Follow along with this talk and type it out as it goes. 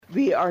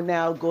We are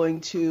now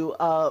going to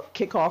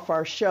kick off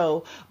our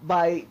show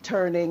by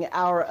turning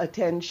our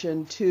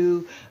attention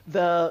to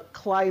the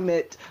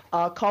climate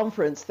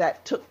conference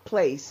that took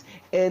place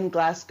in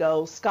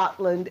Glasgow,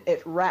 Scotland.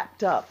 It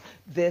wrapped up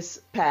this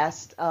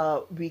past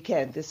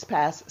weekend, this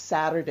past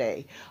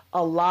Saturday.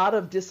 A lot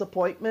of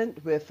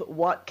disappointment with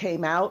what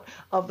came out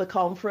of the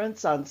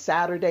conference. On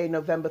Saturday,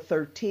 November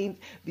 13th,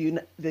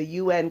 the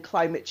UN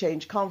Climate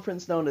Change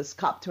Conference, known as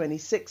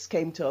COP26,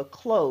 came to a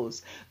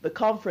close. The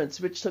conference,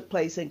 which took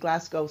place in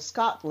Glasgow,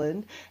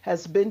 Scotland,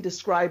 has been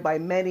described by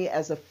many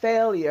as a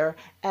failure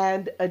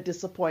and a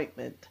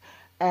disappointment.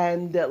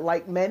 And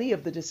like many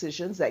of the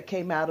decisions that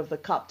came out of the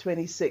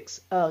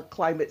COP26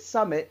 climate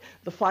summit,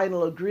 the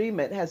final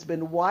agreement has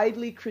been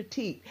widely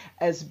critiqued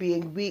as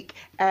being weak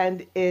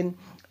and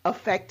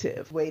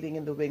ineffective. Waiting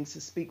in the wings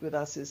to speak with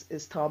us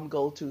is Tom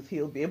Goldtooth.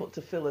 He'll be able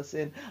to fill us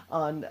in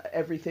on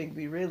everything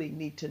we really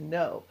need to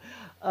know.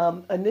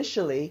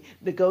 Initially,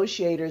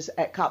 negotiators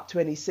at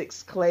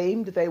COP26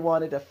 claimed they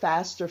wanted a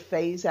faster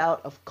phase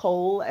out of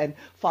coal and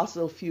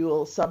fossil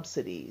fuel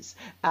subsidies.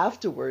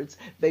 Afterwards,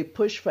 they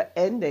pushed for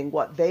ending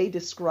what they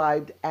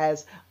described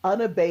as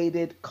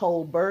unabated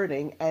coal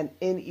burning and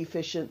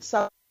inefficient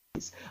subsidies.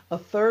 A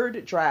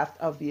third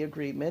draft of the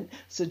agreement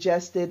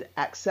suggested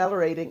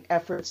accelerating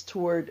efforts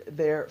toward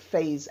their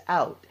phase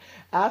out.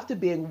 After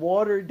being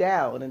watered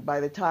down, and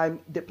by the time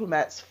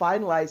diplomats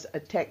finalized a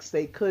text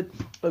they could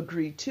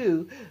agree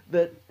to,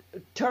 the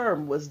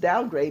term was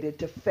downgraded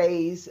to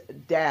phase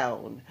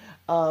down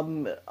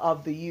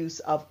of the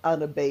use of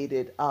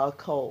unabated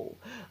coal.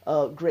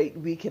 Great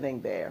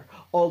weakening there.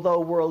 Although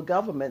world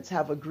governments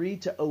have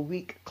agreed to a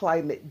weak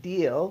climate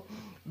deal,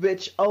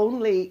 which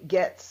only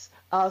gets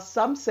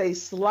some say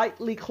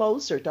slightly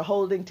closer to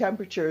holding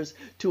temperatures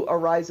to a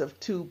rise of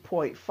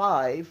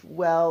 2.5.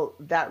 Well,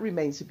 that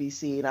remains to be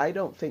seen. I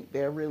don't think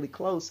they're really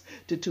close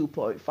to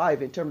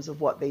 2.5 in terms of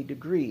what they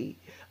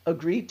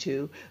agreed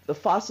to. The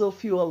fossil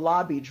fuel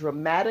lobby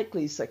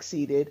dramatically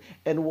succeeded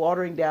in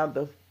watering down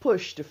the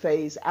push to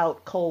phase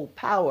out coal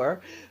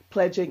power,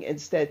 pledging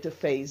instead to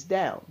phase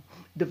down.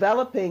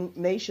 Developing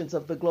nations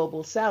of the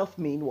global south,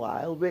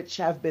 meanwhile, which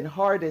have been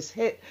hardest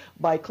hit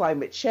by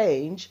climate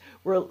change,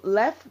 were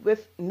left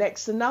with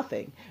next to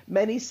nothing.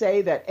 Many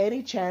say that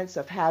any chance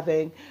of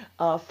having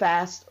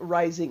fast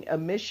rising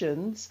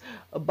emissions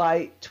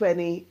by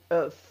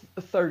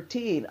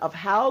 2013, of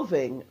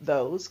halving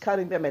those,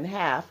 cutting them in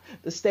half,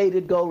 the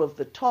stated goal of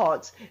the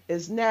talks,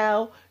 is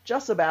now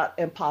just about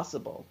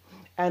impossible.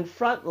 And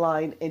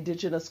frontline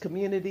indigenous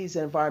communities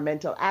and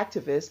environmental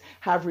activists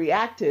have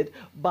reacted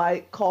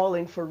by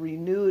calling for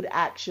renewed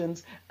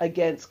actions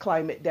against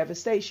climate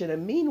devastation.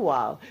 And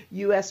meanwhile,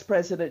 U.S.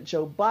 President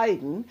Joe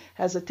Biden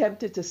has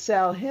attempted to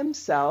sell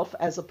himself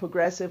as a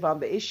progressive on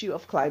the issue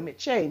of climate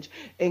change,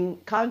 in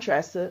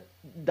contrast to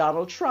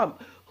Donald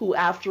Trump, who,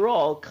 after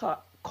all,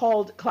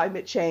 called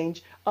climate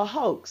change a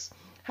hoax.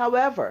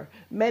 However,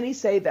 many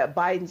say that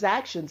Biden's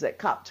actions at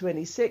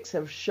COP26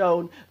 have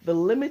shown the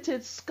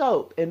limited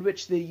scope in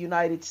which the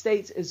United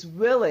States is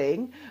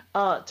willing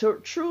to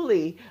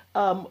truly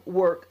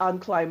work on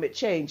climate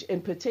change,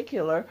 in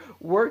particular,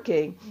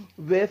 working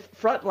with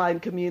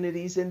frontline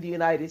communities in the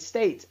United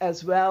States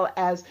as well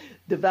as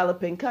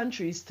developing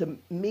countries to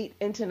meet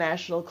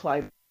international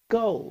climate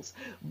goals.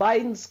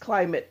 Biden's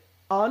climate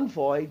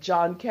envoy,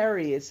 John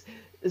Kerry, is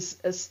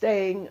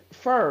staying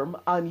firm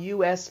on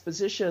U.S.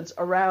 positions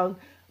around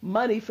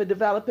money for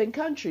developing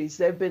countries.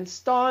 They've been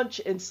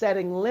staunch in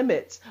setting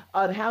limits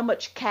on how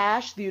much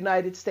cash the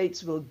United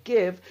States will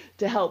give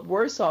to help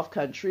worse off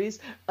countries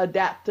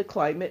adapt to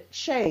climate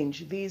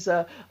change. These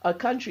are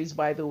countries,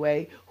 by the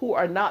way, who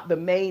are not the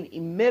main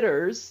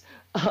emitters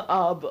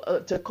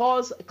to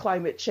cause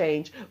climate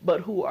change, but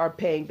who are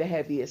paying the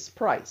heaviest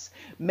price.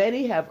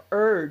 Many have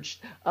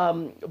urged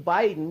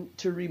Biden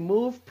to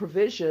remove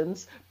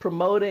provisions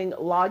promoting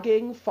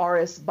logging,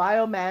 forest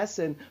biomass,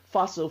 and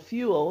fossil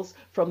fuels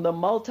from the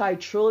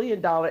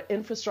multi-trillion-dollar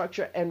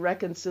Infrastructure and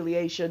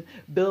Reconciliation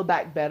Build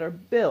Back Better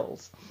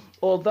bills.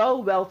 Although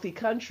wealthy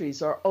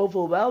countries are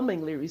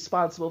overwhelmingly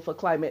responsible for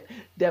climate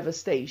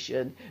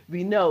devastation,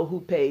 we know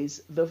who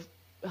pays the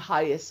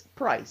highest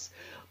price.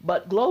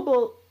 But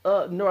global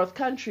North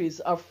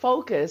countries are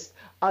focused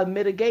on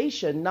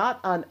mitigation, not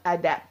on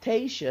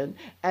adaptation,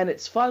 and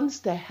its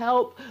funds to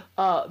help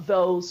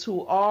those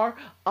who are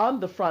on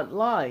the front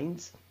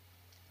lines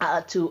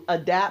to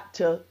adapt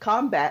to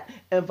combat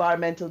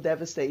environmental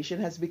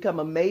devastation has become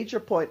a major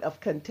point of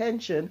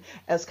contention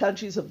as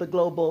countries of the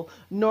global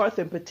North,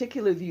 in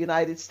particular the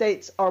United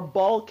States, are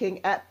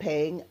balking at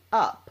paying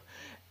up.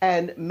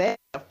 And many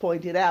have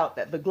pointed out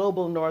that the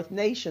global North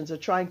nations are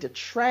trying to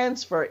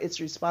transfer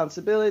its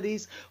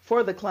responsibilities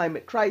for the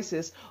climate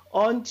crisis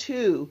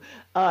onto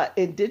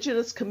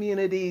indigenous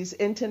communities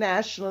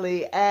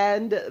internationally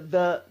and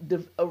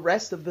the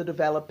rest of the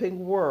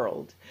developing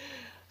world.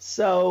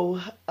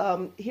 So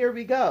here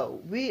we go.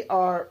 We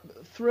are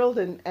thrilled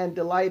and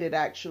delighted,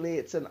 actually.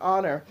 It's an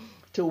honor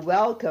to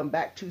welcome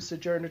back to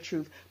Sojourner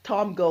Truth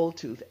Tom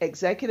Goldtooth,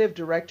 Executive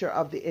Director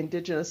of the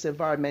Indigenous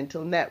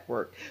Environmental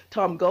Network.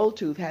 Tom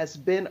Goldtooth has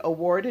been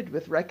awarded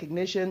with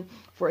recognition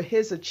for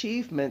his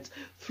achievements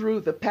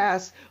through the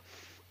past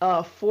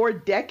 4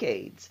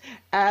 decades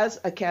as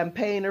a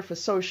campaigner for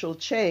social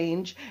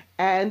change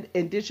and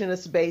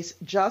Indigenous-based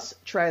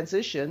just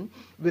transition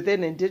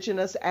within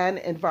Indigenous and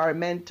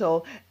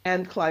environmental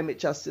and climate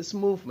justice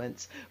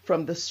movements.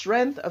 From the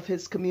strength of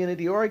his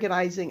community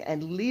organizing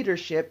and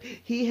leadership,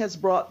 he has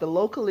brought the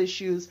local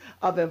issues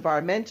of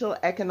environmental,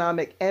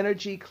 economic,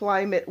 energy,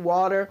 climate,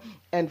 water,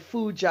 and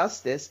food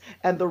justice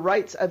and the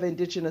rights of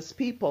Indigenous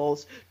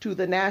peoples to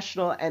the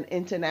national and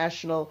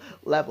international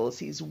levels.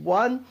 He's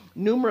won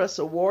numerous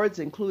awards,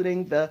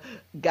 including the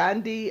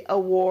Gandhi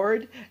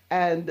Award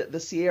and the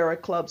Sierra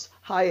Club's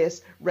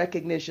highest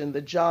recognition,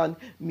 the John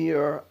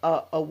Muir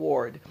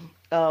Award.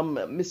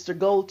 Mr.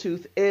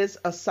 Goldtooth is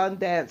a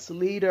Sundance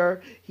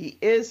leader. He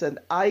is an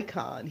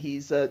icon.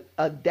 He's a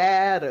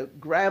dad, a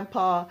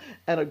grandpa,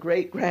 and a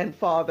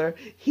great-grandfather.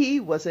 He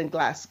was in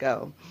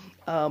Glasgow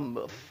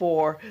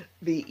for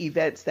the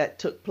events that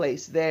took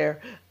place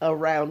there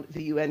around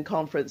the UN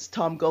conference.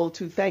 Tom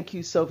Goldtooth, thank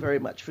you so very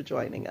much for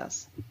joining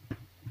us.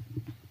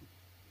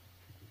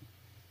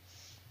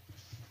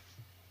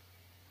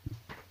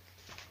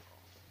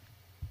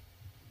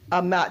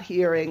 I'm not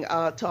hearing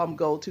Tom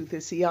Goldtooth.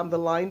 Is he on the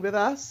line with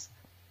us?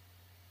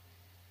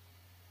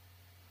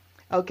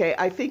 Okay,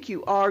 I think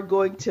you are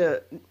going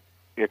to...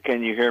 Yeah,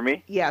 can you hear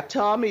me? Yeah,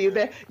 Tom, are you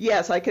there?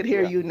 Yes, I could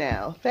hear you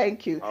now.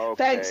 Thank you.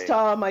 Okay. Thanks,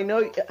 Tom. I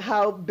know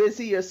how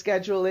busy your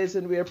schedule is,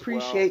 and we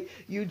appreciate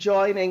you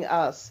joining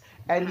us.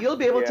 And you'll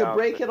be able to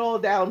break it all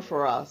down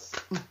for us.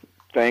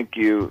 Thank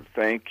you.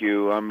 Thank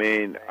you. I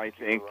mean, I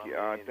think,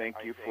 thank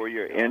you for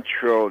your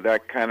intro.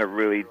 That kind of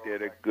really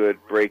did a good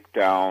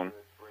breakdown.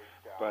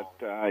 But,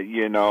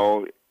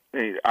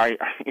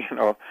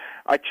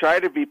 I try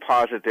to be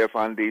positive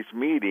on these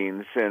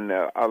meetings, and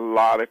a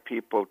lot of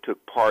people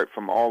took part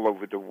from all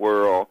over the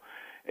world.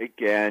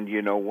 Again,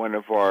 one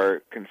of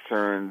our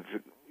concerns,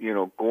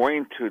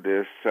 going to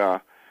this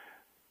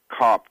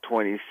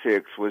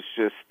COP26 was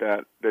just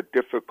that the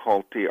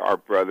difficulty our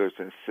brothers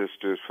and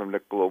sisters from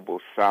the global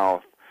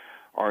south,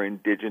 our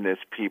indigenous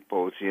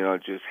peoples,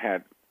 just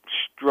had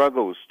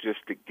struggles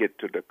just to get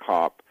to the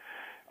COP.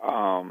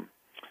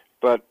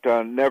 But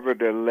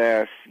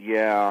nevertheless,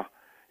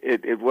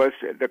 it was,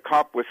 the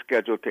COP was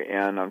scheduled to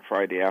end on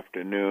Friday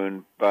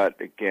afternoon, but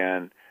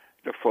again,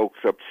 the folks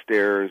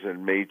upstairs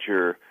in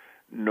major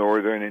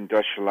northern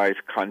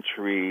industrialized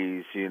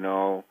countries,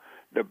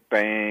 the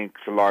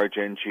banks, large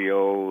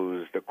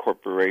NGOs, the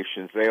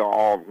corporations, they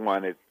all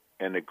wanted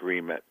an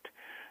agreement.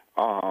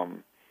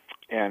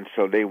 And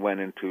so they went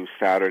into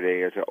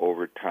Saturday as an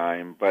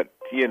overtime. But,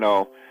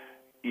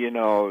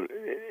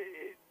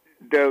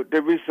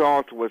 the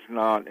result was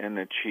not an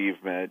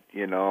achievement,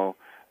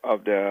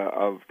 of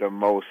the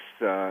most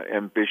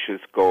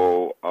ambitious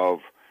goal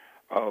of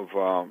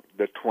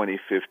the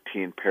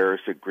 2015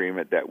 Paris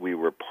Agreement that we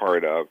were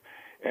part of,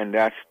 and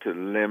that's to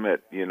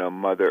limit,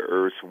 Mother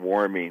Earth's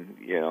warming,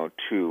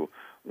 to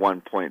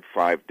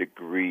 1.5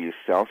 degrees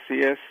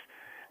Celsius.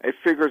 It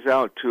figures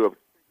out to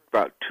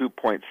about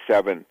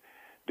 2.7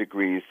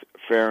 degrees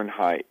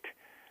Fahrenheit.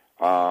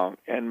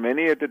 And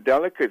many of the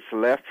delegates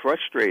left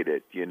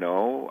frustrated, and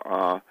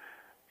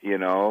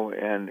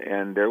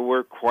there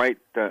were quite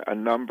a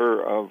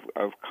number of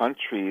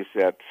countries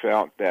that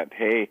felt that,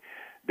 hey,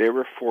 they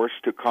were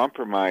forced to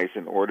compromise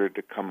in order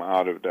to come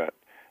out of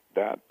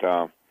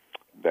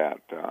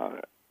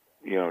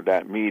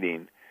that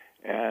meeting.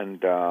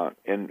 And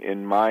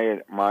in my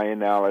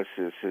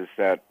analysis is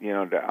that,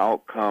 the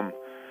outcome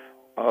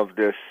of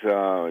this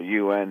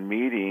UN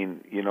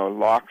meeting,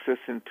 locks us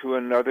into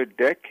another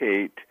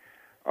decade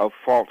of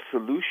false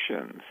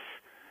solutions,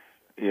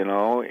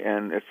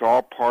 and it's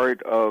all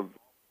part of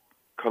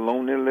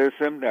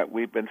colonialism that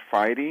we've been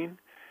fighting.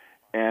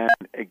 And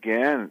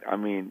again, I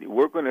mean,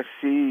 we're going to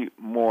see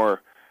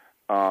more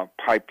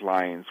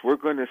pipelines. We're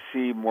going to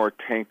see more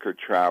tanker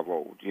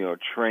travel,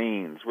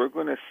 trains. We're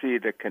going to see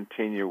the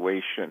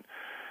continuation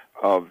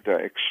of the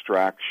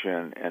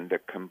extraction and the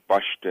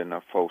combustion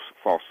of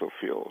fossil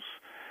fuels.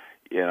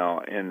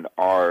 And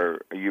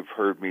you've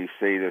heard me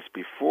say this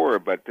before,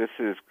 but this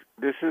is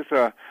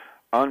a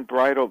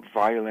unbridled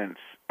violence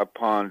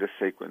upon the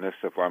sacredness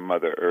of our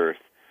Mother Earth.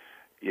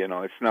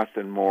 It's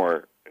nothing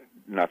more,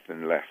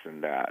 nothing less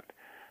than that.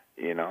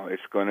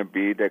 It's going to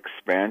be the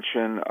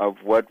expansion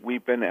of what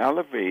we've been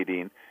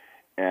elevating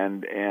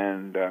and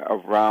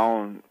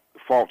around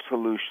false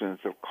solutions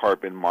of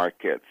carbon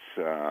markets,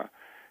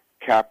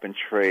 cap and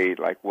trade,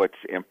 like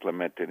what's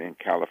implemented in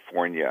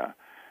California.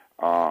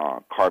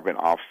 Carbon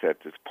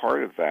offsets is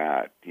part of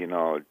that,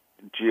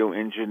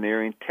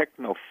 geoengineering,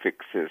 techno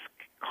fixes,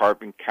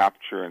 carbon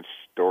capture and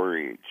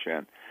storage,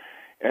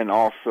 and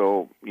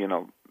also,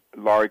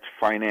 large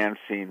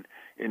financing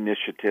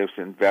initiatives,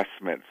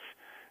 investments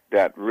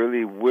that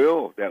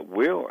will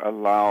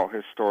allow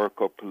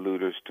historical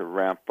polluters to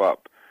ramp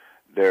up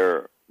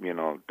their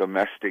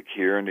domestic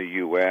here in the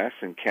U.S.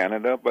 and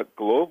Canada, but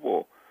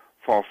global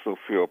fossil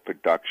fuel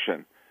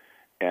production,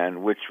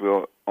 and which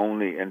will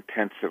only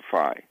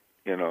intensify,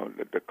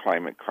 the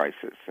climate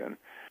crisis. And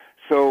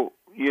so,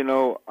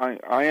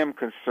 I am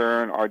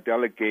concerned. Our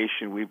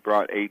delegation, we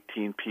brought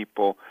 18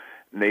 people,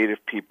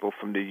 Native people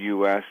from the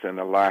U.S. and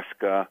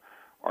Alaska.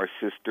 Our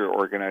sister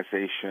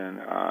organization,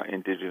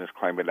 Indigenous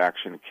Climate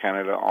Action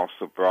Canada,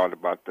 also brought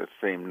about the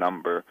same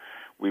number.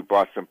 We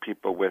brought some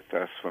people with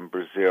us from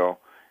Brazil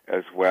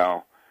as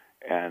well.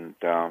 And,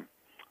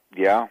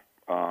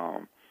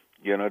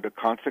 the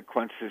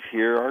consequences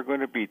here are going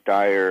to be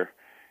dire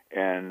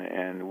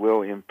and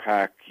will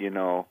impact,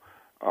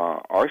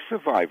 our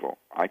survival.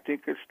 I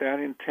think it's that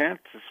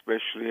intense,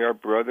 especially our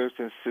brothers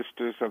and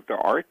sisters of the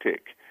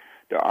Arctic.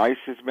 The ice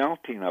is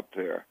melting up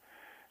there.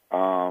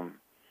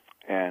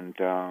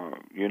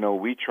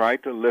 We try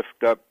to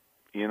lift up,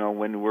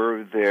 when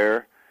we're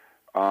there,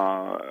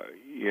 a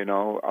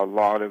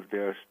lot of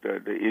the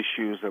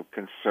issues of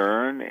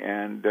concern,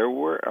 and there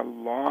were a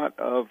lot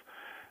of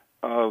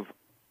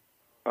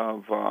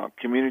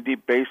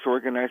community-based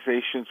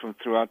organizations from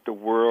throughout the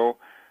world,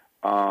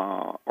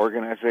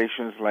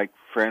 organizations like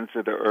Friends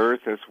of the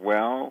Earth as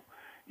well,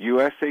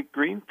 USA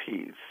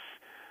Greenpeace,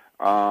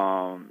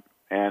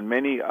 and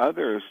many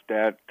others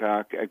that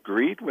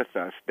agreed with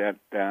us that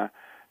the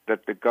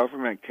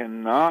government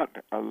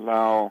cannot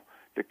allow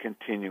the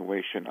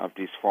continuation of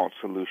these false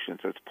solutions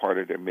as part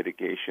of their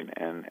mitigation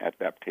and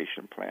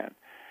adaptation plan.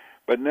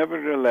 But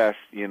nevertheless,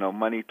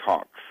 money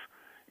talks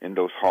in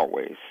those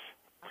hallways.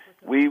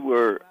 We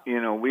were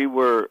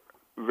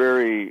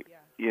very,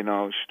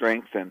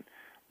 strengthened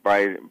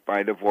by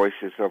the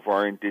voices of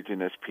our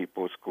indigenous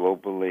peoples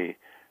globally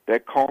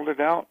that called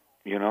it out,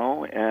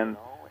 and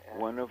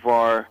one of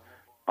one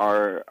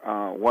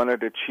of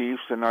the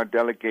chiefs in our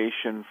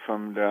delegation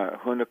from the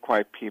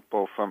Hunaquai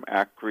people from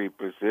Acre,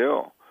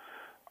 Brazil,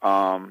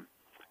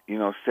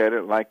 said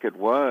it like it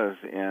was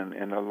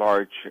in a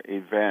large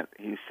event.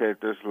 He said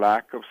there's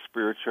lack of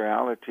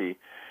spirituality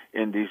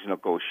in these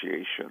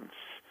negotiations.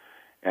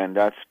 And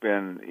that's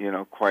been,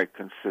 quite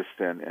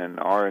consistent. And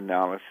our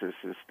analysis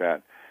is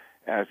that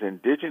as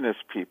indigenous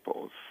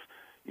peoples,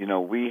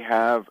 we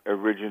have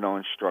original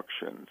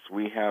instructions.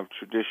 We have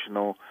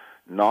traditional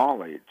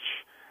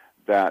knowledge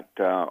that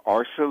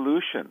are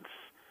solutions.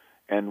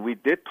 And we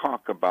did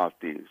talk about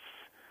these.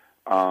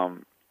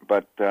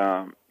 But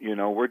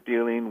we're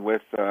dealing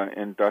with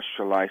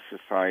industrialized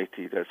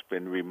society that's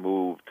been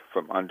removed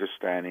from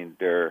understanding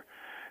their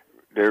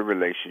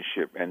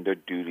relationship and their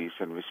duties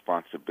and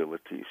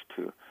responsibilities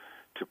to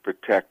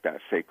protect that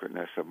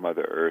sacredness of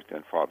Mother Earth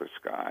and Father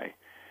Sky.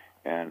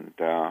 And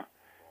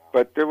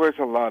but there was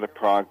a lot of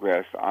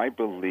progress, I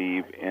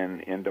believe,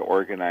 in the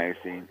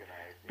organizing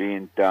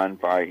being done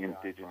by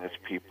indigenous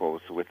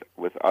peoples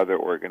with other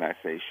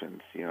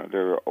organizations.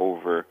 There were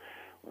over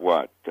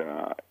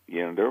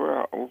there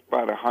were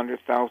about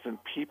 100,000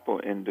 people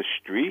in the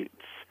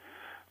streets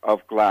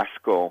of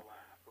Glasgow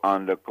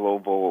on the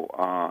Global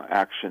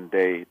Action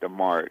Day, the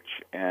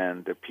march,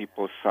 and the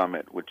People's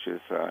Summit, which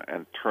is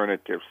an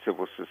alternative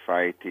civil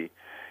society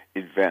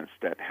events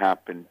that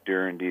happen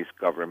during these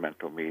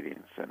governmental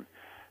meetings. And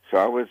so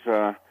I was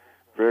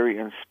very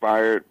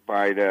inspired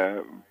by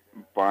the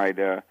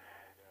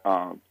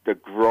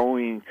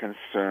growing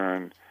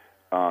concern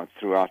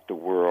throughout the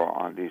world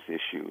on these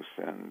issues.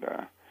 And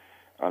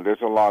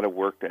there's a lot of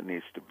work that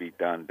needs to be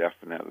done,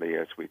 definitely,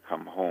 as we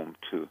come home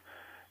to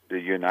the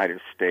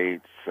United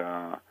States.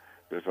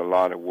 There's a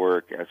lot of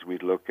work as we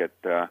look at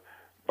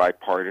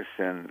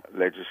bipartisan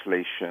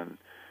legislation,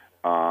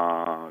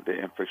 the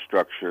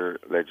infrastructure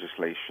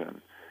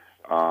legislation,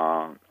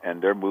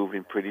 and they're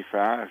moving pretty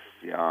fast.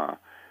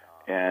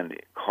 And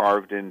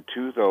carved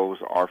into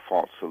those are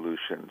false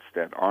solutions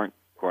that aren't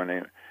going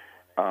to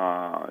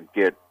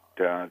get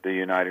the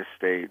United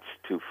States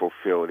to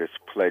fulfill its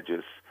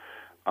pledges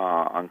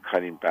on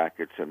cutting back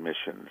its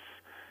emissions.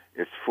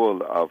 It's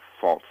full of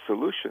false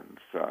solutions.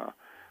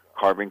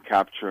 Carbon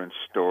capture and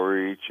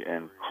storage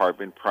and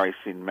carbon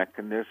pricing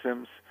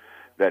mechanisms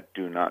that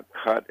do not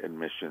cut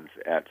emissions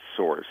at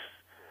source.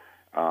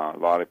 A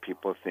lot of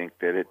people think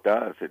that it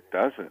does. It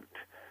doesn't.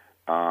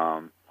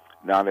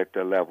 Not at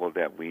the level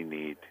that we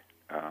need.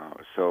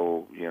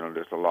 So,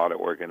 there's a lot of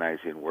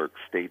organizing work,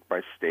 state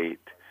by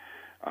state,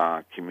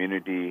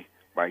 community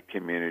by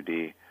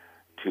community,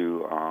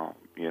 to,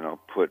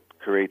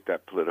 create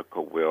that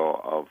political will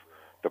of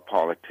the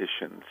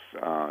politicians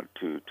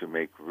to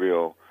make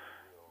real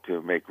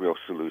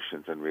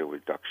solutions and real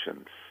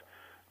reductions.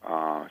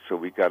 So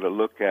we got to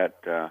look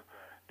at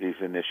these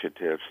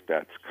initiatives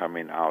that's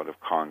coming out of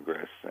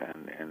Congress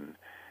and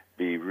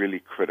be really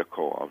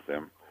critical of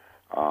them,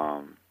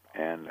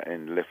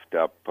 and lift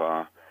up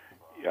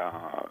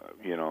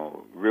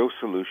real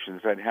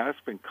solutions that has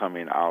been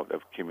coming out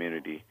of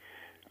community.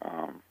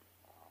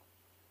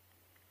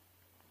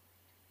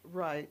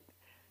 Right.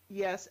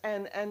 Yes,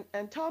 and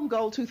Tom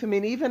Goldtooth, I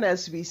mean, even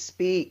as we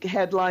speak,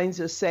 headlines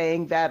are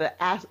saying that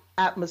an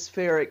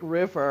atmospheric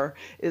river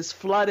is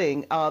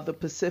flooding the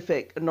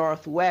Pacific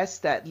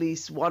Northwest, at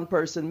least one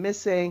person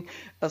missing,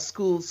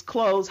 schools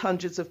closed,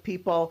 hundreds of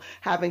people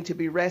having to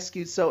be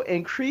rescued. So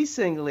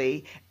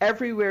increasingly,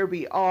 everywhere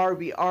we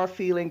are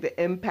feeling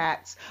the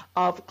impacts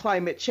of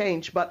climate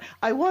change. But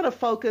I want to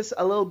focus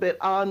a little bit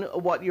on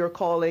what you're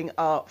calling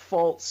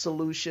false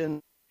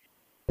solutions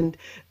and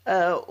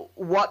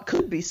what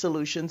could be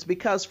solutions.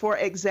 Because, for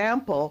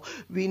example,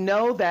 we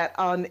know that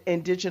on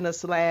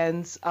indigenous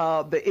lands,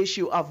 the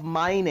issue of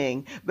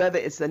mining, whether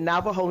it's the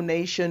Navajo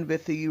Nation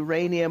with the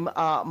uranium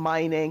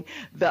mining,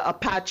 the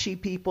Apache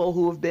people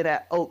who have been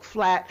at Oak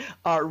Flat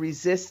are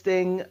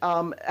resisting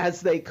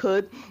as they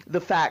could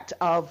the fact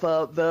of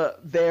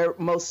their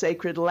most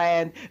sacred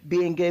land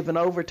being given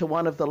over to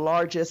one of the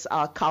largest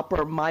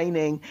copper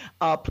mining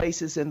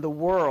places in the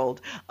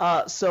world.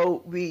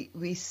 So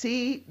we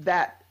see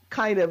that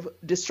kind of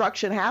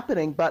destruction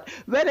happening. But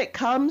when it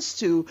comes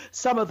to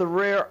some of the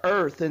rare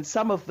earth and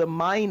some of the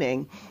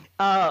mining,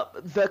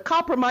 the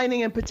copper mining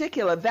in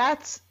particular,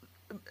 that's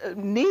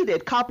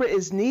needed. Copper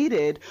is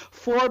needed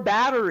for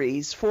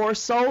batteries, for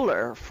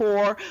solar,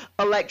 for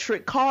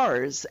electric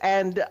cars.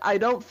 And I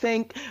don't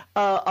think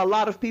a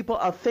lot of people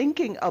are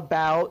thinking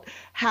about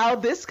how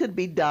this could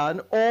be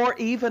done, or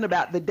even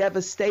about the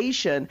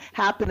devastation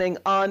happening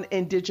on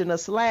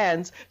indigenous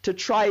lands to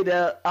try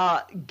to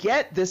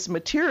get this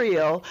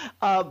material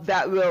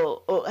that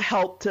will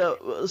help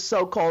to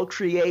so-called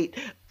create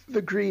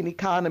the green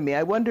economy.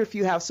 I wonder if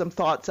you have some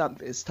thoughts on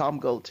this, Tom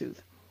Goldtooth.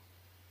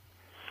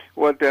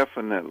 Well,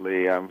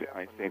 definitely.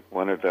 I think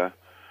one of the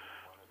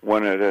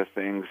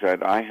things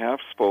that I have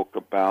spoke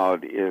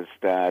about is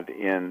that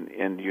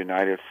in the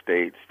United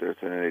States there's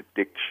an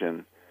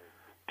addiction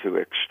to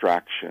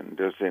extraction.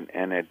 There's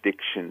an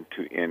addiction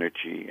to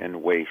energy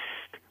and waste.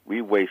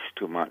 We waste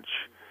too much,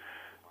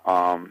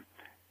 and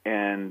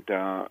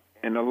a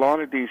lot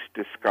of these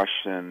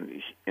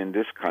discussions in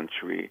this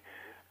country,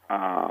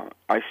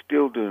 I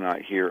still do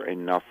not hear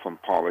enough from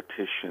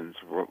politicians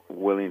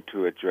willing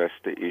to address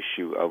the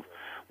issue of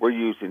we're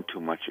using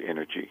too much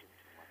energy,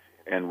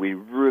 and we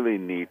really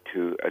need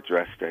to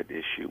address that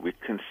issue. We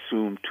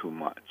consume too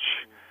much,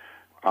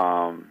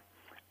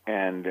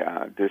 and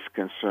this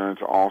concerns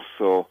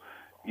also,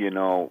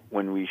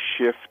 when we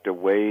shift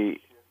away,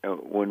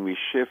 away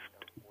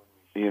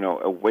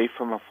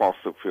from a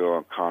fossil fuel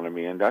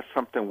economy, and that's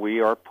something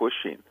we are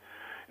pushing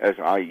as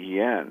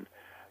IEN,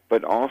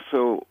 but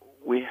also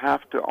we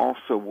have to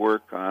also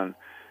work on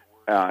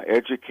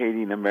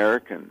educating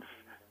Americans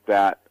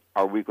that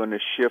are we going to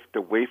shift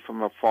away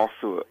from a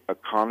fossil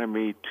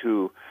economy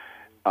to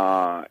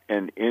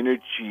an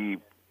energy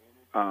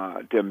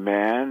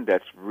demand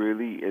that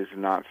really is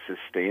not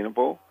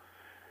sustainable?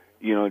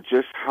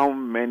 Just how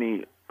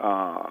many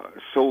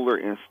solar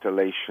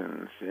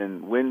installations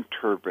and wind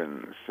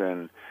turbines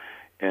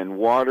and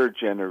water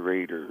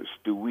generators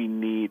do we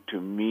need to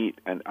meet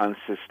an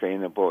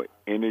unsustainable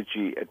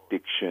energy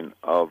addiction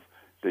of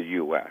the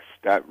U.S.?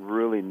 That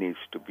really needs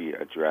to be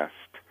addressed,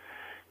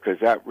 because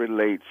that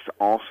relates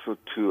also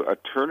to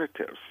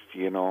alternatives.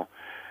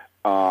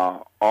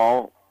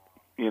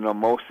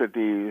 Most of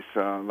these,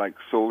 like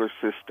solar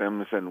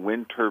systems and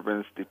wind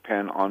turbines,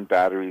 depend on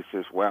batteries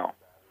as well.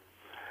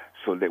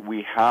 So that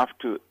we have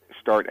to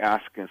start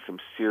asking some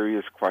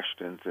serious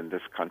questions in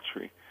this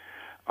country,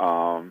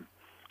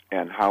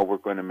 and how we're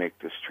going to make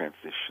this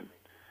transition.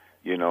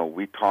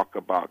 We talk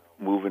about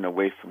moving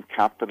away from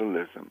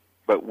capitalism,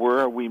 but where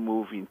are we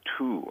moving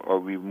to? Are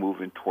we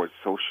moving towards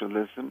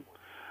socialism?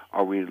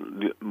 Are we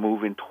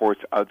moving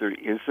towards other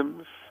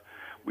isms?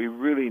 We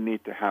really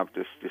need to have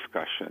this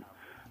discussion,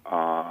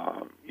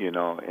 and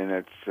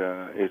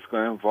it's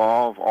going to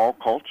involve all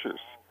cultures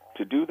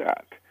to do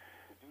that.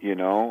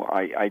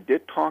 I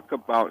did talk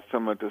about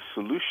some of the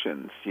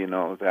solutions,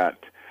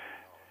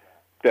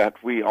 that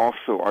we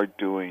also are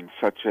doing,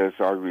 such as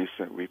our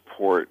recent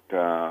report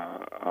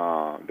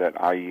that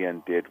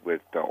IEN did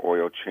with the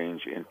Oil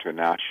Change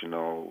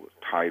International,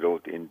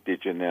 titled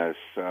Indigenous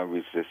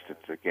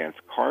Resistance Against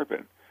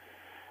Carbon.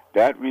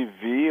 That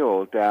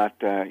revealed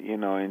that,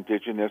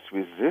 indigenous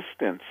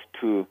resistance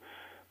to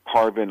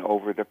carbon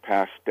over the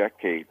past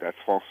decade, that's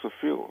fossil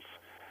fuels,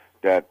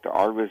 that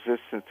our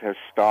resistance has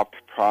stopped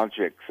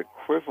projects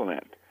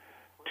equivalent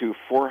to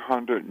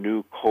 400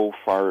 new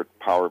coal-fired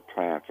power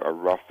plants, or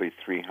roughly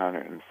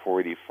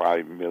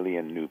 345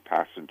 million new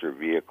passenger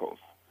vehicles.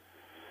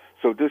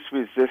 So this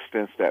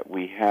resistance that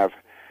we have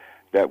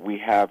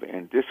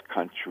in this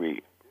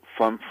country,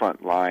 from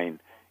frontline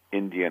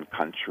Indian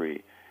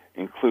country,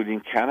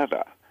 including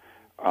Canada,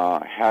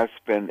 has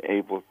been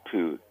able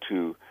to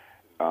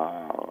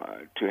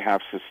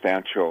have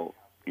substantial,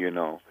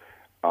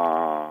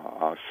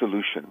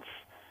 solutions,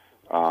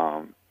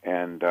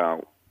 and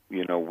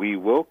we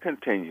will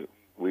continue.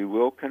 We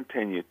will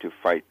continue to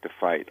fight the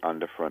fight on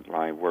the front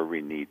line where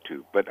we need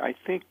to. But I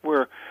think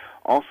we're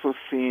also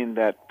seeing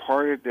that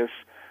part of this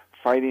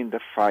fighting the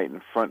fight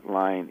in front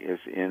line is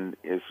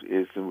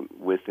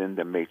within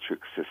the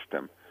matrix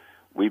system.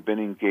 we've been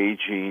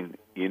engaging,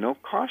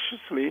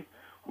 cautiously.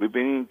 We've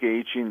been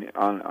engaging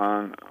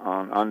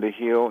on the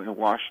Hill in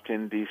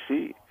Washington,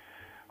 D.C.,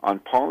 on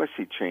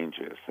policy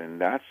changes, and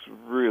that's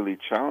really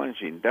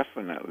challenging,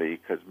 definitely,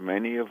 because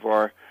many of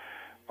our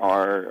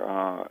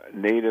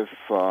native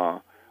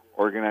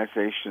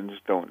organizations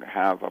don't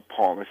have a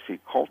policy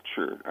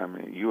culture. I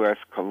mean, U.S.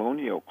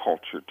 colonial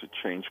culture to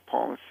change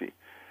policy.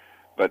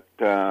 But,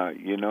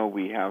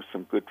 we have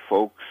some good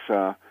folks,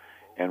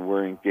 and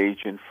we're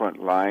engaged in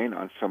front line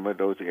on some of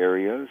those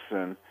areas.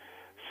 And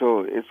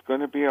so it's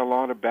going to be a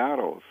lot of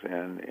battles.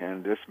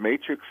 And this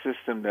matrix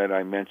system that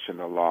I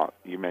mentioned a lot,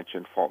 you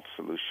mentioned Fault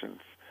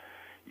Solutions,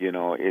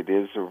 it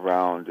is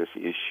around this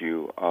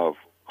issue of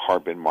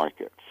carbon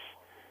markets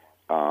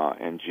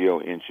and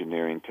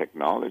geoengineering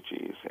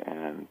technologies.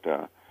 And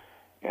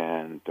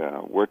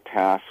we're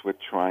tasked with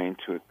trying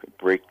to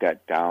break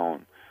that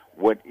down.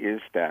 What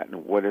is that,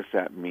 and what does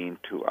that mean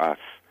to us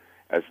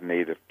as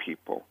Native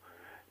people?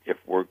 If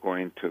we're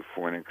going to,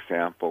 for an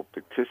example,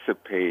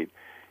 participate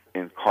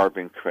in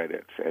carbon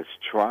credits as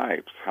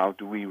tribes, how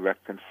do we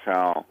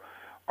reconcile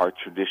our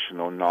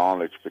traditional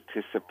knowledge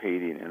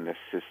participating in a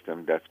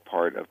system that's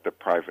part of the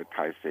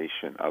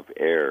privatization of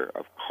air,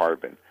 of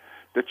carbon,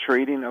 the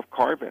trading of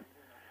carbon?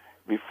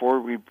 Before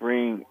we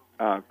bring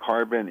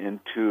carbon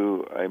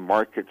into a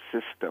market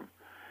system,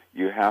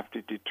 you have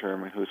to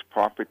determine whose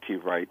property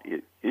right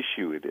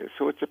issue it is.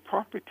 So it's a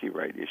property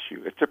right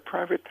issue. It's a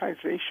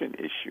privatization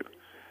issue.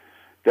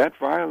 That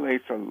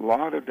violates a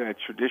lot of that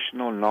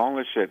traditional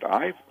knowledge that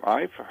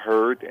I've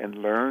heard and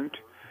learned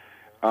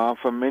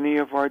from many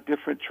of our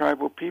different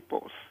tribal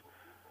peoples.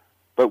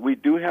 But we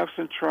do have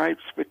some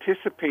tribes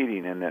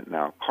participating in that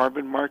now.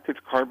 Carbon markets,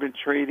 carbon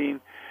trading,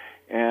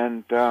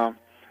 and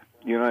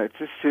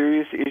it's a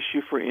serious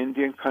issue for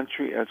Indian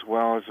country as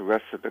well as the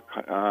rest of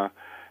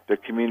the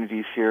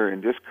communities here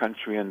in this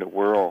country and the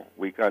world.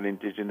 We got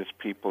indigenous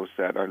peoples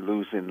that are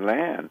losing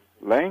land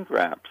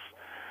grabs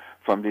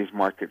from these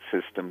market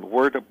systems,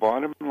 where the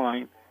bottom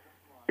line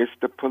is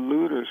the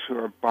polluters who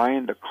are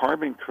buying the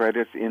carbon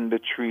credits in the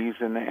trees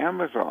in the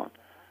Amazon.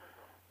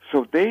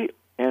 So they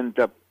end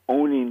up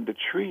owning the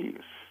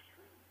trees,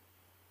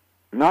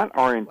 not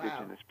our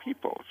indigenous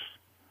peoples.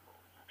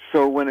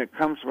 So when it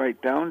comes right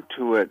down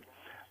to it,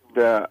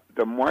 the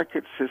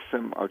market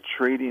system of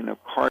trading of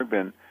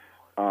carbon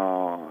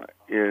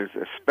is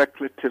a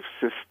speculative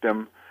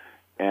system,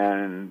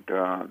 and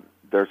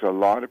there's a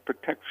lot of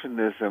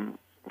protectionism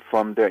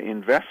from the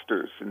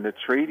investors in the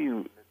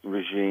trading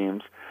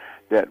regimes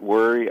that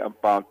worry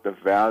about the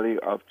value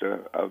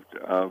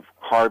of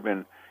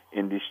carbon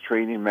in these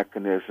trading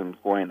mechanisms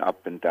going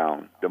up and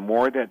down. The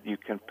more that you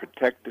can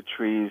protect the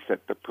trees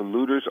that the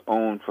polluters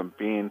own from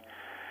being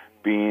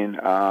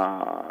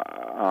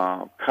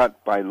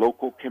cut by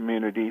local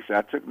communities,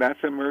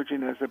 that's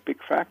emerging as a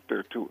big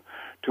factor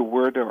to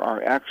where there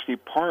are actually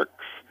park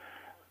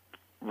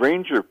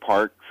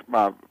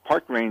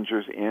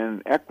rangers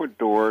in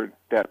Ecuador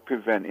that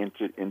prevent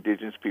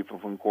indigenous people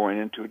from going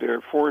into their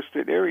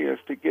forested areas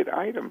to get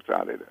items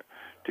out of it,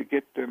 to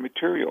get the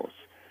materials.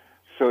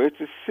 So it's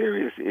a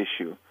serious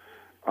issue.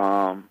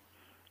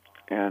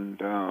 And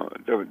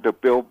the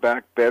Build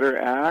Back Better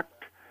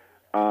Act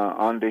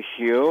on the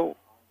Hill,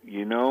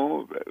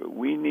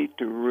 we need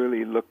to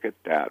really look at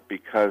that,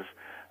 because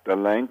the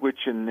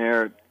language in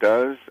there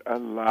does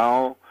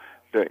allow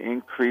the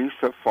increase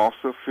of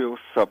fossil fuel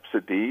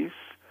subsidies.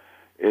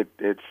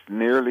 It's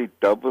nearly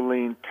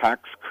doubling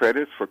tax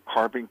credits for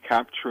carbon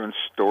capture and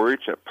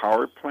storage at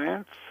power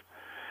plants.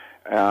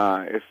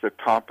 It's the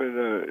top of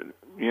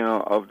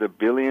the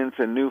billions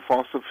in new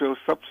fossil fuel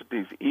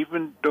subsidies,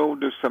 even though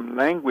there's some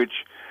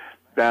language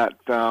that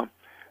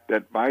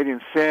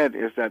Biden said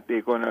is that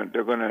they're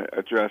gonna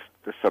address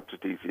the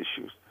subsidies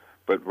issues.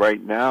 But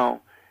right now,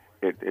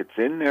 it's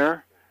in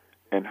there,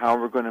 and how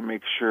we're going to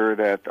make sure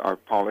that our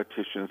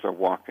politicians are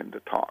walking the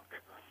talk.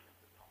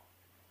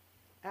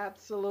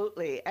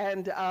 Absolutely.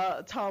 And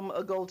Tom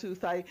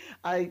Goldtooth,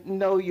 I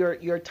know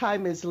your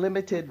time is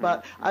limited,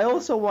 but I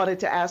also wanted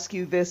to ask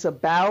you this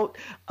about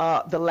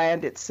the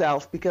land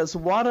itself, because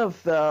one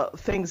of the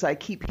things I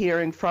keep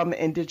hearing from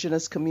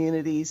indigenous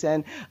communities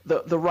and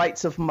the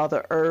rights of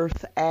Mother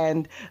Earth,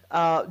 and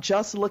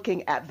just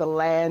looking at the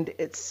land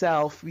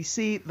itself, we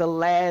see the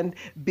land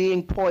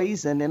being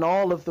poisoned in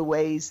all of the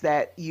ways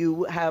that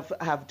you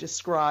have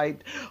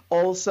described.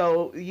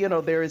 Also,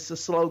 there is the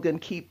slogan,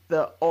 keep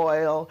the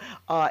oil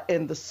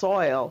in the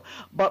soil,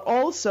 but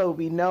also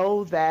we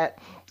know that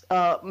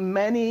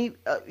many,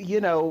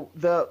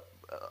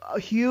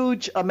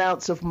 huge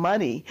amounts of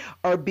money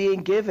are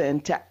being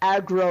given to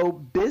agro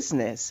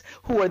business,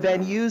 who are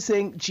then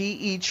using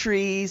GE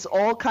trees,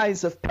 all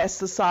kinds of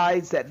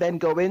pesticides that then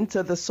go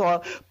into the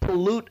soil,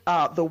 pollute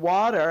the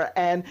water,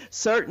 and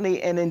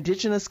certainly in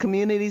indigenous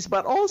communities,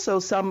 but also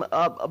some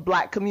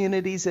black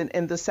communities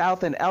in the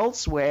South and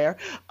elsewhere,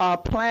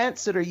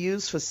 plants that are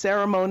used for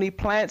ceremony,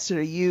 plants that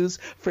are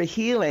used for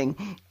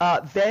healing,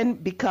 then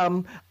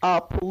become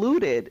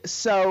polluted.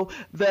 So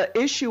the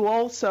issue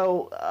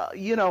also,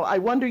 I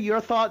wonder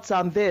your thoughts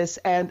on this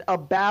and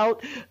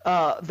about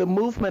the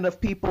movement of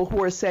people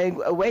who are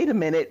saying, wait a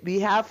minute, we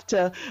have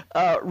to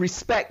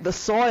respect the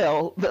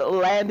soil, the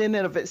land in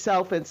and of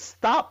itself, and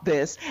stop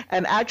this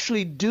and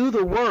actually do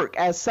the work,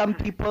 as some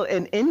people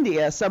in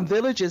India, some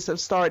villages have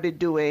started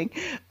doing,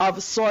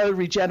 of soil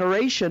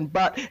regeneration.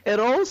 But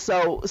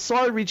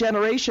soil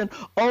regeneration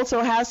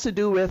also has to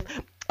do with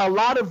a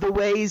lot of the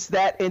ways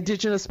that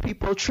indigenous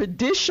people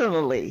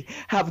traditionally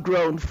have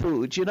grown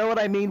food. You know what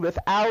I mean?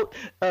 Without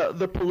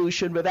the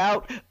pollution,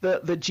 without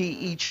the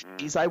GE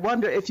trees. I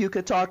wonder if you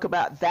could talk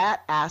about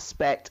that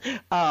aspect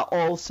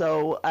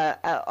also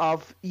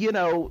of,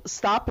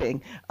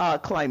 stopping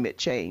climate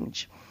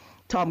change.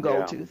 Tom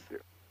Goldtooth.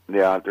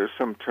 Yeah, there's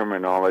some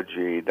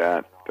terminology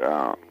that,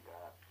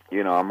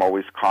 I'm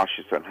always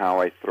cautious on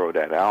how I throw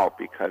that out,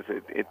 because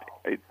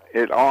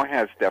it all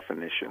has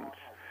definitions.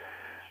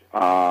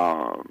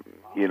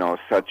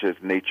 Such as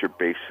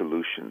nature-based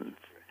solutions.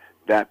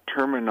 That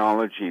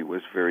terminology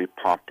was very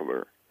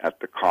popular at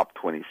the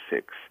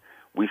COP26.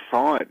 We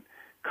saw it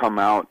come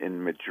out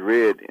in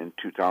Madrid in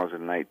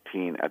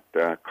 2019 at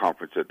the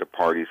Conference of the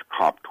Parties,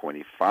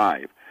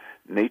 COP25,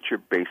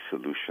 nature-based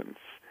solutions.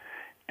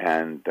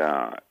 And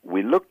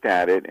we looked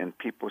at it, and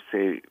people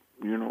say,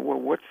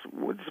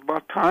 what's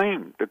about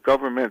time? The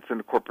governments and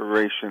the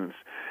corporations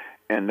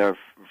and the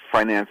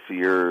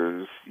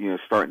financiers,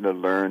 starting to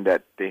learn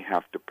that they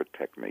have to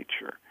protect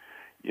nature,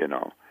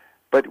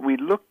 But we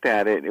looked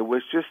at it, it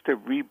was just a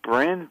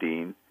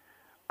rebranding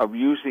of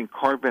using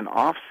carbon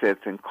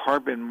offsets and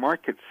carbon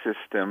market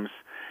systems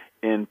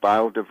in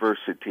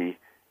biodiversity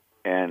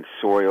and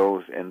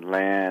soils and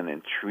land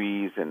and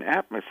trees and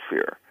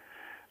atmosphere.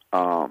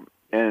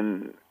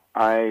 And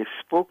I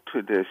spoke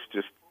to this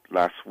just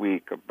last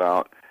week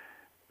about,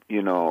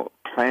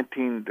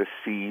 planting the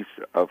seeds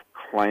of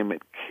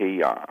climate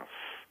chaos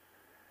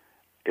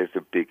is a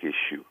big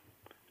issue,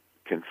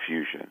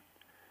 confusion.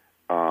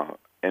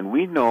 And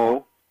we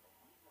know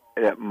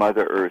that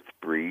Mother Earth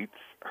breathes,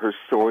 her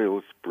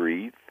soils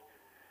breathe,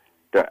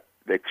 the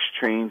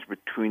exchange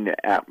between the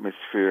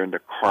atmosphere and the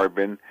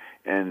carbon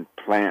and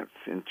plants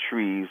and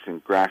trees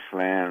and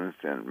grasslands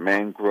and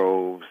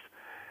mangroves,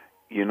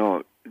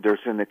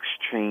 there's an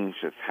exchange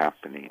that's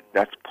happening.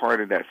 That's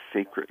part of that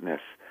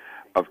sacredness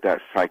of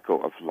that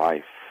cycle of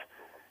life.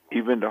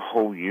 Even the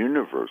whole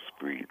universe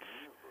breathes.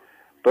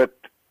 But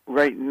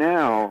right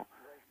now,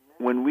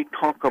 when we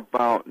talk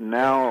about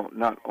now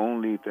not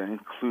only the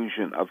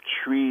inclusion of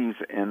trees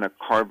in a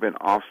carbon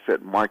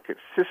offset market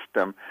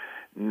system,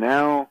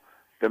 now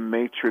the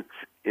matrix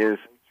is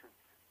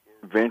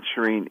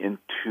venturing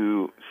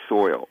into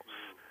soils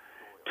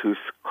to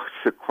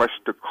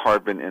sequester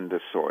carbon in the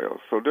soil.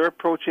 So they're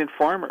approaching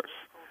farmers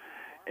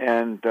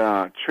and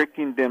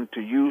tricking them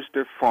to use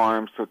their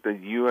farms so the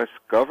U.S.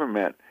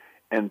 government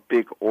and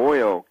big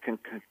oil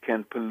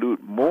can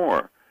pollute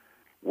more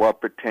while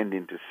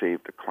pretending to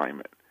save the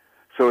climate.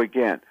 So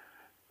again,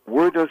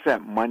 where does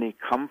that money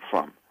come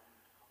from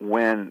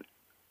when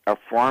a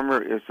farmer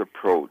is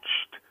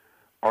approached,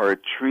 or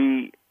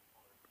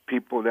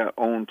people that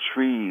own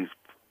trees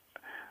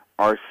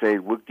are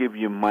saying, we'll give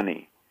you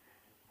money,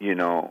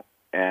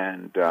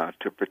 and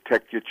to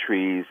protect your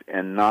trees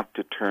and not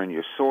to turn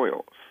your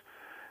soils,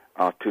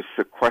 to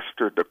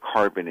sequester the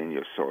carbon in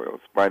your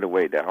soils. By the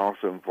way, that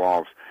also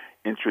involves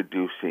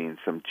introducing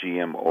some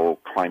GMO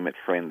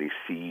climate-friendly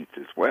seeds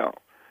as well,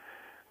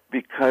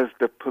 because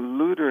the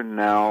polluter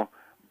now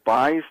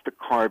buys the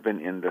carbon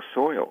in the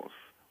soils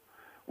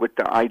with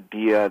the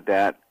idea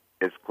that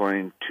it's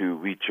going to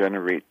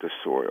regenerate the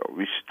soil,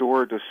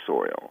 restore the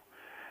soil.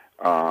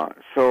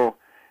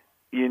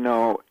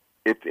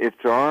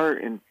 It's our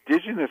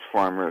indigenous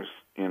farmers,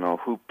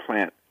 who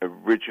plant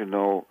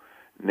original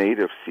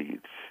native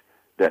seeds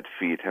that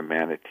feed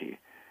humanity.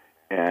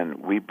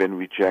 And we've been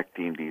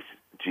rejecting these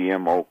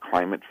GMO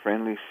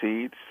climate-friendly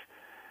seeds.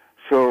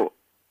 So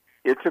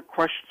it's a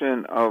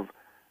question of,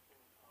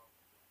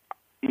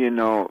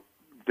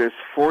 this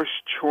forced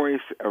choice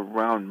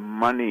around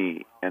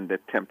money and the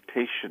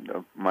temptation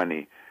of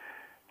money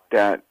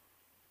that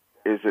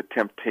is a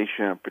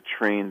temptation of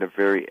betraying the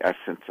very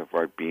essence of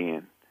our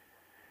being.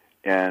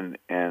 And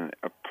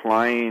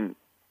applying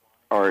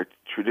our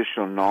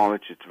traditional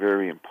knowledge is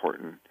very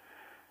important,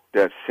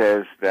 that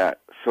says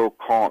that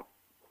so-called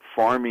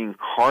farming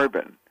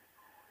carbon,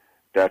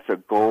 that's a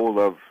goal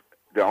of,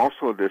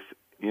 also this,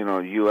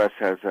 U.S.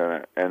 has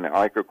an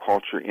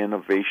agriculture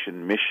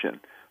innovation mission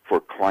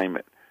for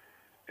climate.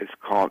 It's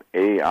called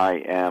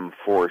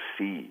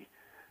AIM4C,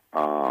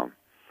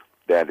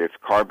 that it's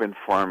carbon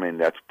farming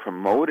that's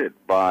promoted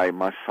by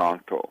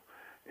Monsanto.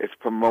 It's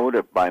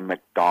promoted by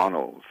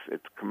McDonald's.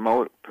 It's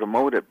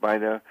promoted by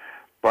the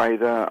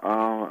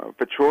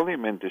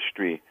petroleum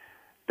industry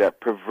that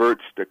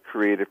perverts the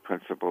creative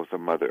principles of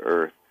Mother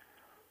Earth.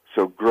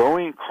 So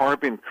growing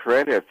carbon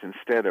credits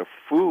instead of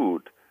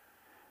food,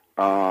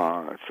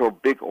 so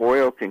big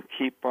oil can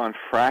keep on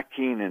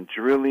fracking and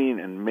drilling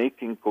and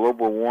making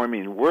global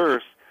warming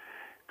worse,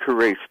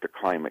 creates the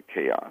climate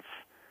chaos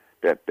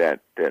that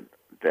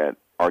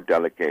our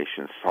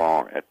delegation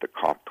saw at the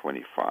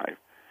COP25.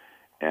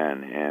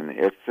 And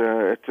it's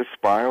a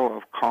spiral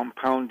of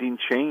compounding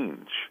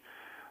change.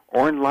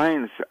 Oren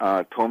Lyons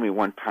told me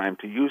one time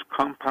to use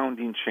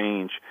compounding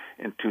change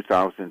in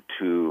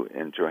 2002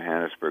 in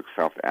Johannesburg,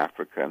 South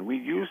Africa, and we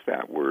use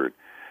that word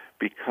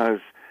because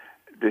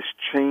this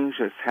change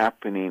that's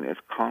happening is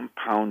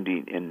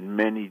compounding in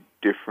many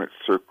different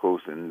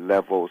circles and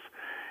levels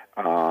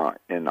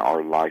in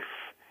our life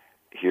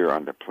here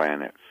on the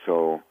planet.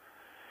 So,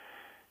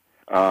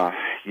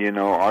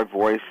 our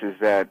voice is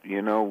that,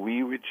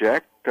 we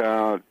reject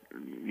the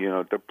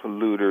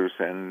polluters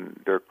and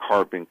their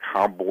carbon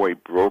cowboy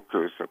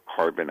brokers of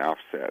carbon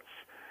offsets,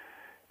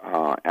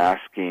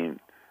 asking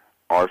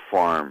our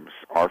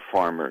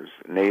farmers,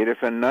 native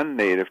and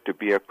non-native, to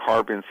be a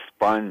carbon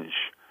sponge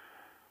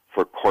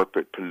for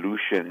corporate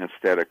pollution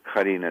instead of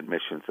cutting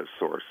emissions at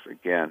source.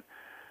 Again,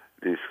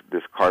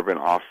 this carbon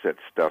offset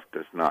stuff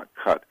does not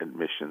cut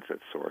emissions at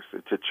source.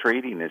 It's a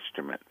trading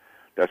instrument.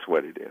 That's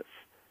what it is.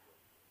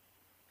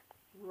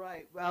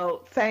 Right.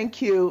 Well,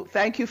 thank you.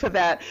 Thank you for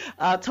that,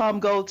 Tom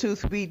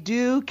Goldtooth. We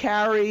do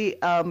carry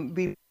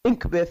we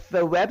link with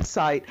the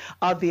website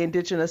of the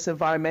Indigenous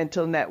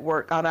Environmental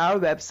Network on our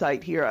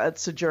website here at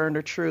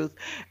Sojourner Truth.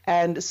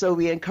 And so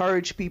we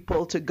encourage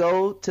people to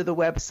go to the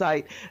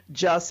website.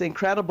 Just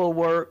incredible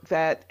work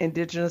that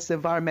Indigenous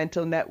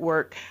Environmental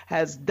Network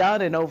has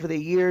done. And over the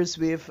years,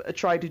 we've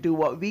tried to do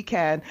what we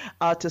can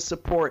to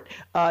support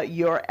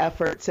your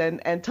efforts.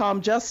 And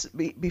Tom, just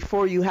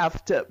before you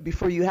have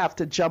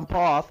to jump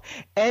off,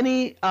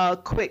 any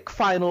quick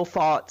final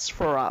thoughts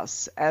for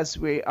us as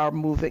we are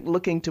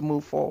looking to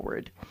move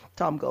forward?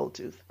 Tom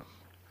Goldtooth.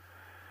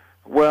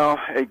 Well,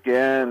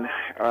 again,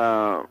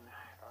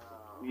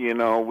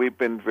 we've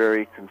been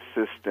very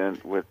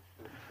consistent with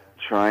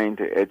trying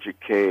to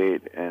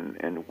educate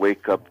and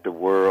wake up the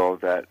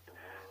world that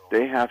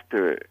they have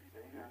to,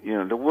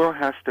 the world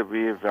has to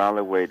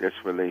reevaluate its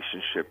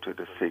relationship to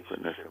the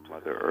sacredness of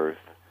Mother Earth.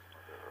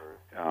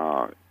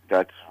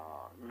 That's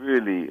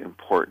really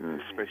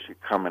important, especially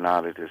coming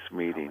out of this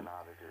meeting.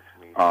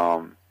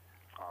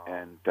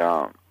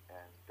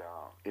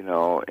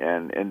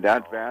 And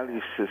that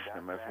value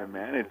system of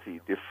humanity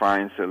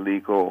defines the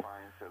legal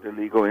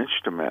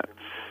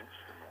instruments.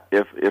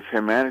 If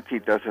humanity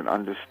doesn't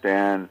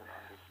understand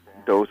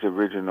those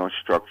original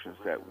instructions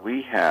that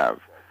we have,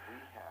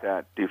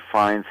 that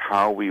defines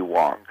how we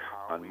walk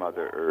on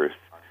Mother Earth,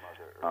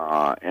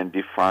 and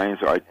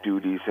defines our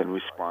duties and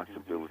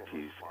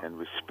responsibilities and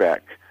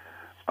respect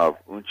of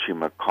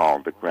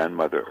Unchimakal, the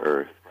Grandmother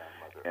Earth,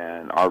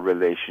 and our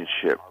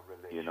relationship,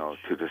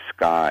 to the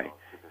sky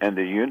and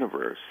the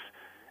universe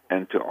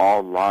and to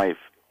all life.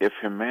 If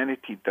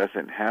humanity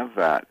doesn't have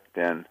that,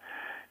 then,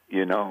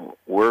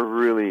 we're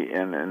really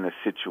in a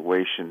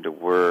situation to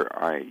where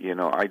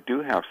I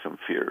do have some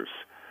fears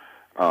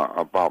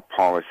about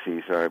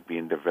policies that are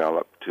being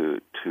developed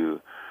to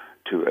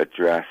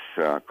address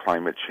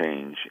climate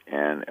change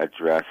and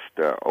address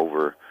the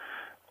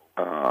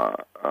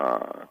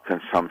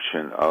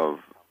consumption of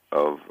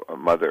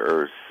Mother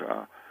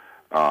Earth's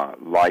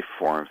life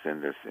forms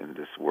in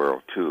this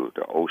world too,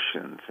 the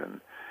oceans,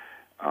 and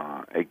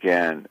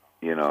again,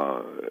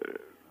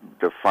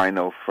 the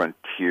final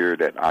frontier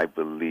that I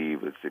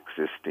believe is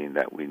existing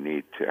that we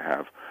need to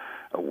have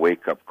a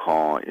wake-up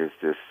call is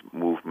this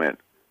movement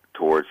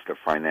towards the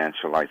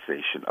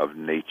financialization of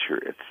nature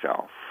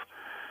itself.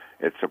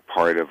 It's a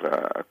part of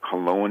a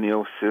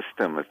colonial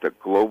system. It's a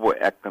global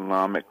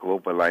economic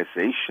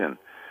globalization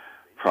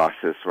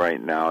process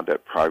right now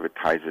that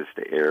privatizes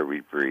the air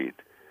we breathe.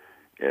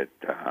 It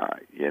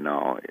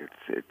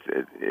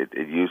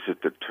uses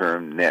the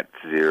term net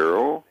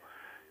zero,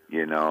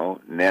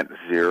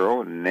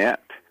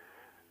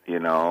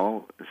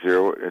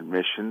 zero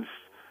emissions.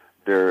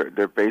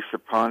 They're based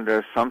upon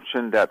the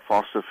assumption that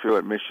fossil fuel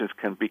emissions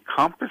can be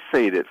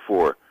compensated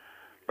for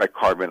by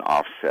carbon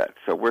offset.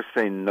 So we're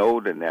saying no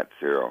to net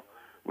zero.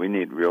 We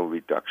need real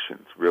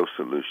reductions, real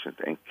solutions,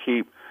 and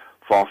keep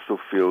fossil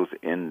fuels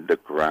in the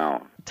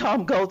ground.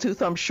 Tom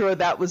Goldtooth, I'm sure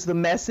that was the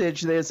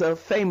message. There's a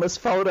famous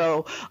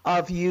photo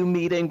of you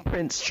meeting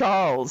Prince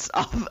Charles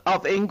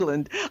of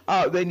England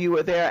when you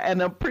were there,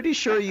 and I'm pretty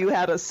sure you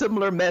had a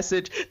similar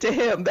message to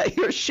him that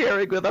you're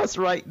sharing with us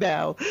right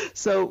now.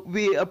 So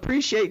we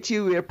appreciate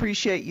you, we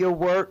appreciate your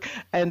work,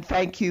 and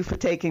thank you for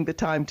taking the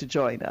time to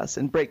join us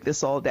and break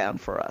this all down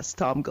for us.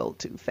 Tom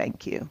Goldtooth,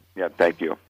 thank you. Yeah, thank you.